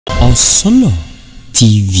Ọ̀sánlọ̀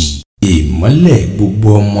TV. Ìmọ́lẹ̀ gbogbo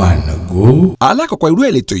ọmọ ànàgó. Alákọ̀ọ́kọ́ irú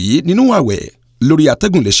ètò yìí nínú àwẹ̀ lórí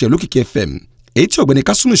atẹ́gùn iléeṣẹ́ Olókìkí FM èyí tí ọ̀gbẹ́ni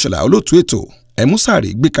Kassoumou Ishola olóòtú ètò ẹ̀músàárì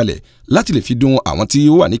gbé kalẹ̀ láti lè fi dùn àwọn tí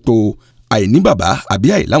ó wà nípò àìní bàbá àbí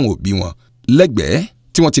àìláwọn òbí wọn lẹ́gbẹ̀ẹ́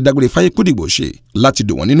tí wọ́n ti dágbére fáyé kúdìgbò ṣe láti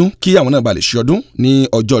dùn wọ́n nínú kí àwọn náà bá lè ṣe ọdún ní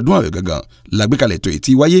ọjọ́ ọdún àwẹ̀ gangan lágbékalẹ̀ ètò yìí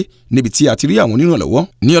ti wáyé níbi tí a ti rí àwọn onírànlọ́wọ́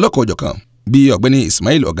ní ọlọ́kọ̀ ọ̀jọ̀kan bíi ọ̀gbẹ́ni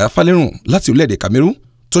Ismail Ọ̀gá Fálẹ́rùn láti orílẹ̀-èdè Cameroon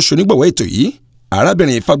tó ṣonígbọ̀wọ́ ètò yìí,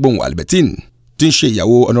 arábìnrin Fagbohun Albertine tí ń ṣe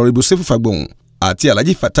ìyàwó Honorable Sefu Fagbohun àti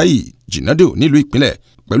Alhaji Fatayi Jinado nílùú ìpínlẹ̀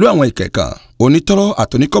pẹ̀lú àwọn ìkẹ̀kan onítọ́rọ́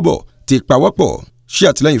àtọ́níkọ́bọ̀ ti pawọ́pọ̀ ṣe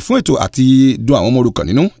àtìlẹ́yìn fún ètò àti dùn àwọn ọmọ òrukàn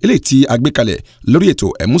nínú eléyìí tí a gbé kalẹ̀ lórí ètò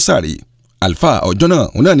ẹ̀músàárì. Alfa ọjọ́ náà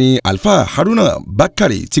òun náà ni Alfa Haruna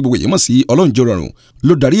Bakari tí gbogbo èyí mọ̀ sí Ọlọ́njọ́rọ̀rùn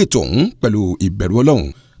ló darí ètò ọ̀hún pẹ̀lú ìbẹ̀rù Ọlọ́run.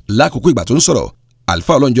 Lákòókò ìgbà tó ń sọ̀rọ̀,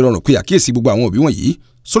 Alfa Ọlọ́njọ́rọ̀rùn pé àkíyèsí gbogbo àwọn òbí wọ̀nyí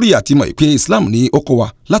sórí àtìmọ̀ pé Islam ní ó kọ́ wa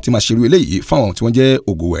láti máa ṣerú eléyìí fáwọn tí wọ́n jẹ́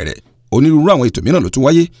ògùwẹ̀rẹ̀. Onírúurú àwọn ètò mìíràn ló tún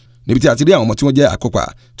wáyé níbi tí a ti rí àwọn ọmọ tí wọ́n jẹ́ àkópa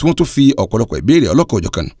tí wọ́n tó fi ọ̀pọ̀lọpọ̀ ìbéèrè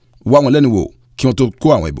ọlọ́kọ̀ọ́jọ̀kan wá wọn lẹ́nu wò kí wọ́n tó kó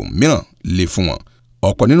àwọn ìbùn mìíràn lé fún wọn.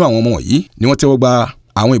 Ọ̀pọ̀ nínú àwọn ọmọ wọ̀nyí ni wọ́n tẹ́wọ́ gba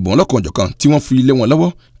àwọn ìbùn ọlọ́kọ̀ọ́jọ̀kan tí wọ́n fi lé wọn lọ́wọ́.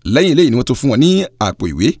 Lẹ́yìn eléyìí ni wọ́n tó fún wọn ní àpò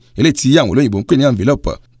ìwé eléyìí tí àwọn olóyìnbó ń pè ní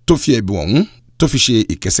envelope tó fi ẹ̀bùn ọ̀hún tó fi ṣe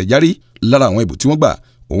ìkẹsẹ̀járí. Lára àwọn ìbùn tí wọ́n gbà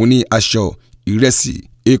òun ni aṣọ, ìrẹsì,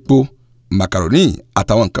 epo, macaroni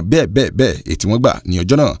àtàwọn nǹkan bẹ́ẹ̀ èyí tí wọ́n gbà ní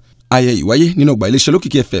ọjọ́ náà. Ayẹyẹ ìwáyé nínú ọgbà iléeṣẹ́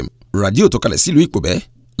Olókìkí FM rádíò tó kalẹ̀ sílùú Pobè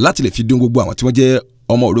láti lè fi dùn gbogbo àwọn tí wọ́n jẹ́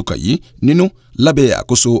ọmọ òrukàn yìí nínú lábẹ́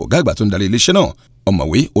àkóso ọ̀gá àgbà tó ń darí iléeṣẹ́ náà,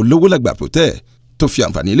 ọ̀mọ̀wé Olówólàgbà Protẹ́ tó fi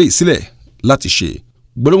àǹfààní eléyìí sílẹ̀ láti ṣe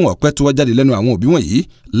gbólóhùn ọpẹ́ tó wá jáde lẹ́nu àwọn òbí wọ̀nyí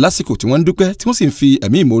lásìkò tí wọ́n ń dúpẹ́ tí wọ́n sì ń fi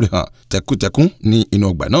ẹ̀mí ìmoore hàn tẹkùntẹkùn ní inú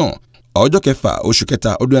ọgbà náà. Ọjọ́ kẹfà oṣù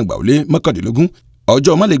kẹta ọdún 2019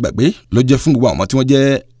 ọjọ́ má lè gbàgbé ló jẹ́ fún gbogbo àwọn tí wọ́n jẹ́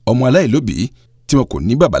ọmọ aláìlóbìí tí wọn kò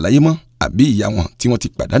ní bàbá láyé mọ́ àbí ìyá wọn tí wọ́n ti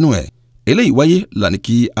pàdánù ẹ̀. Eléyìí wáyé lànà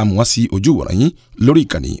kí a mú wá sí ojú ìwòran yín lórí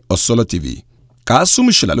ìkànnì Ọ̀sánlọ̀ TV.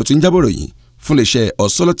 Kassoumou Ishola ló ti ń jábọ̀ ròyìn fún iléeṣẹ́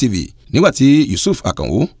Ọ̀sánlọ̀ TV nígbàtí Yusuf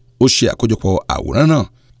Akanro ó ṣe àkójọpọ̀ àwòrán náà.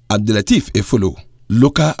 Abdulateef Efolo ló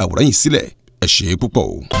ká àwòrán yìí sílẹ̀. Ẹ ṣé púpọ̀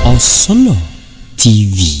o. Ọ̀sánlọ̀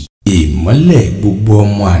TV. Ìmọ́lẹ̀ gbogbo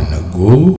ọmọ ànàgó.